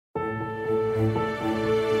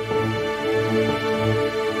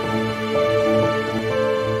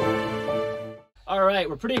right,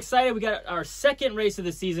 we're pretty excited. We got our second race of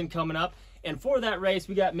the season coming up. And for that race,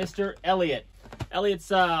 we got Mr. Elliot.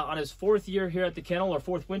 Elliot's on his 4th year here at the kennel, or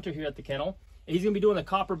 4th winter here at the kennel. And he's going to be doing the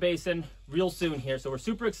Copper Basin real soon here. So we're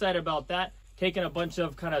super excited about that. Taking a bunch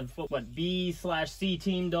of kind of, what, B/C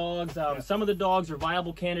team dogs. Some of the dogs are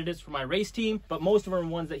viable candidates for my race team, but most of them are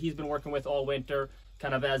ones that he's been working with all winter,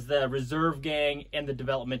 kind of as the reserve gang and the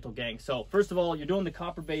developmental gang. So first of all, you're doing the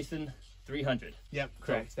Copper Basin 300. Yep,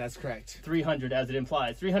 correct. So that's correct. 300 as it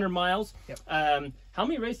implies. 300 miles. Yep. How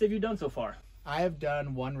many races have you done so far? I have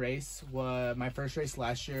done one race. My first race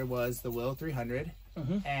last year was the Will 300.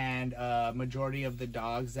 And majority of the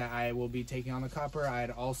dogs that I will be taking on the Copper, I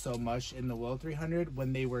had also mushed in the Will 300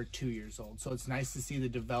 when they were 2 years old. So it's nice to see the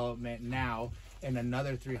development now in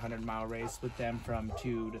another 300-mile race with them from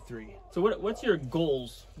 2 to 3. So what's your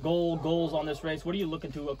goals on this race? What are you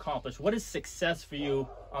looking to accomplish? What is success for you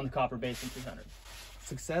on the Copper Basin 300?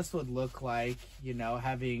 Success would look like, you know,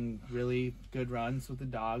 having really good runs with the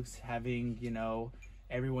dogs, having, you know,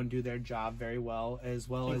 everyone do their job very well, as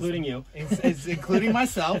including you, including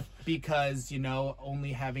myself, because, you know,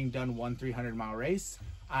 only having done one 300-mile race,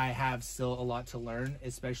 I have still a lot to learn,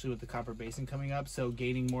 especially with the Copper Basin coming up. So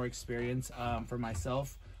gaining more experience for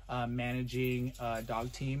myself, managing a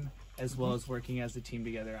dog team, as well as working as a team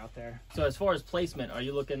together out there. So as far as placement, are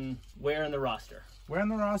you looking where in the roster? Where in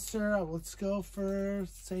the roster? Let's go for,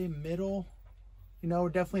 say, middle. You know, we're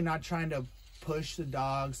definitely not trying to push the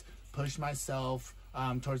dogs, push myself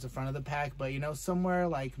towards the front of the pack, but, you know, somewhere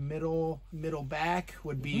like middle back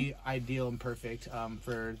would be ideal and perfect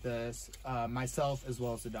for myself as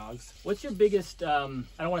well as the dogs. What's your biggest, I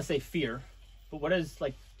don't want to say fear, but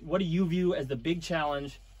what do you view as the big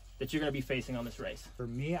challenge that you're going to be facing on this race? For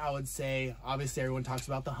me, I would say, obviously everyone talks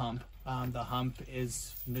about the hump. The hump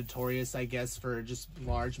is notorious, I guess, for just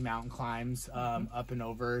large mountain climbs up and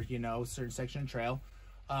over, you know, certain section of trail.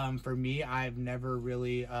 For me, I've never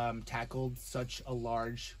really tackled such a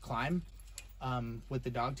large climb with the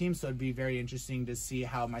dog team, so it'd be very interesting to see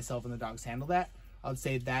how myself and the dogs handle that. I would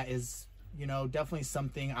say that is, you know, definitely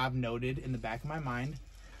something I've noted in the back of my mind,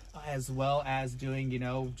 as well as doing, you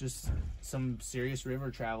know, just some serious river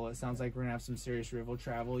travel. It sounds like we're gonna have some serious river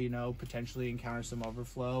travel, you know, potentially encounter some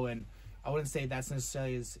overflow, and I wouldn't say that's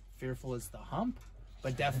necessarily as fearful as the hump,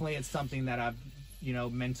 but definitely it's something that I've, you know,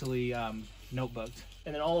 mentally notebooked.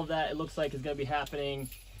 And then all of that, it looks like, is going to be happening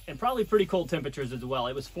in probably pretty cold temperatures as well.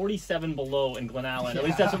 It was 47 below in Glen Allen. At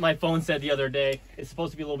least that's what my phone said the other day. It's supposed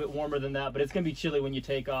to be a little bit warmer than that, but it's going to be chilly when you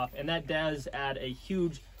take off. And that does add a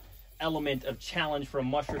huge element of challenge for a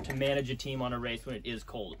musher to manage a team on a race when it is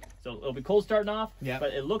cold. So it'll be cold starting off,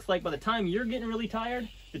 but it looks like by the time you're getting really tired,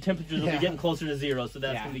 the temperatures will be getting closer to 0, so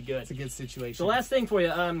that's going to be good. It's a good situation. So last thing for you,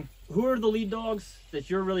 who are the lead dogs that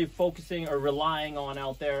you're really focusing or relying on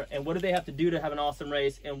out there, and what do they have to do to have an awesome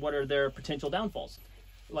race, and what are their potential downfalls?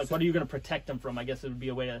 Like, what are you going to protect them from? I guess it would be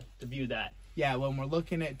a way to view that. Yeah, when we're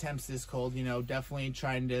looking at temps this cold, you know, definitely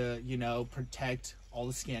trying to, you know, protect all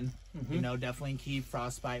the skin, you know, definitely keep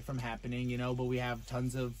frostbite from happening, you know, but we have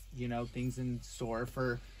tons of, you know, things in store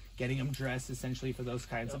for getting them dressed essentially for those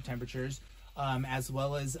kinds of temperatures, as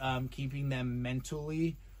well as keeping them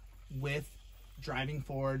mentally with driving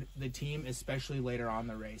forward the team, especially later on in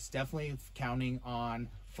the race. Definitely counting on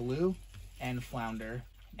Faloo and Flounder,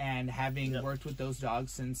 and having worked with those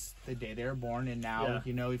dogs since the day they were born, and now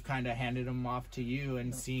you know, we've kind of handed them off to you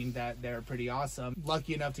and seen that they're pretty awesome.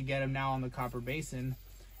 Lucky enough to get them now on the Copper Basin,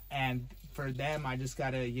 and for them, I just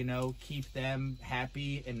gotta, you know, keep them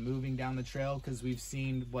happy and moving down the trail, because we've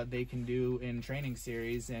seen what they can do in training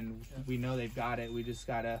series, and we know they've got it. We just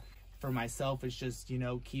gotta, for myself, it's just, you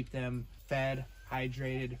know, keep them fed,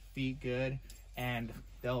 hydrated, feet good, and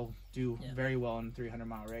they'll do very well in a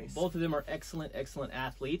 300-mile race. Both of them are excellent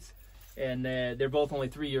athletes, and they're both only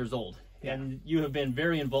 3 years old. And you have been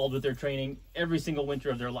very involved with their training every single winter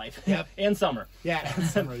of their life. And summer. And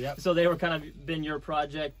summer, So they were kind of been your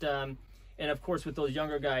project. And of course, with those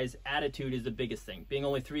younger guys, attitude is the biggest thing. Being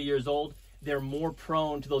only 3 years old, they're more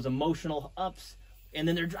prone to those emotional ups, and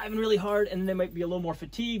then they're driving really hard, and then they might be a little more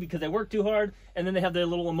fatigued because they work too hard, and then they have their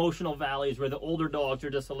little emotional valleys where the older dogs are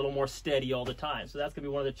just a little more steady all the time. So that's going to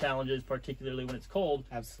be one of the challenges, particularly when it's cold,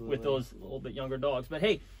 with those little bit younger dogs. But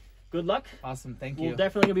hey, good luck. Awesome, thank you. We're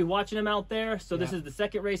definitely going to be watching them out there. So this is the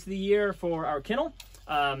second race of the year for our kennel.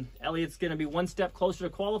 Elliot's going to be one step closer to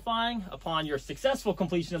qualifying upon your successful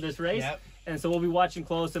completion of this race. And so we'll be watching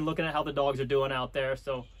close and looking at how the dogs are doing out there.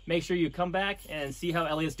 So make sure you come back and see how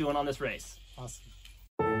Elliot's doing on this race. Awesome.